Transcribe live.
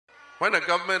When a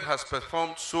government has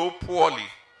performed so poorly,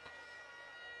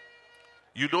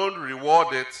 you don't reward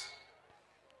it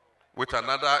with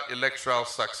another electoral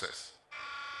success,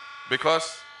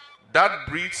 because that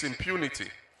breeds impunity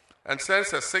and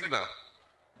sends a signal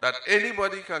that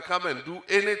anybody can come and do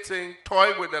anything,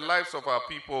 toy with the lives of our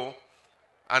people,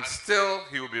 and still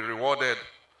he will be rewarded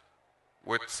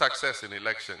with success in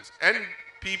elections.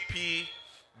 NPP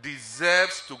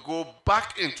deserves to go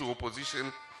back into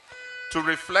opposition to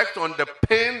reflect on the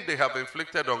pain they have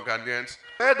inflicted on Ghanaians.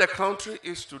 Where the country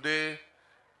is today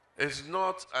is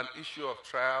not an issue of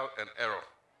trial and error.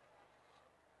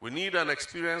 We need an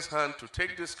experienced hand to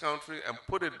take this country and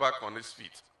put it back on its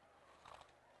feet.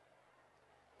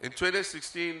 In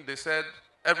 2016, they said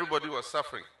everybody was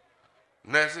suffering.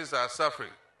 Nurses are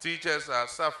suffering. Teachers are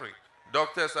suffering.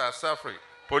 Doctors are suffering.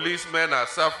 Policemen are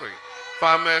suffering.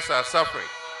 Farmers are suffering.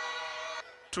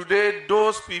 Today,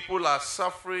 those people are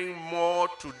suffering more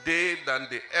today than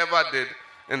they ever did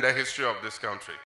in the history of this country.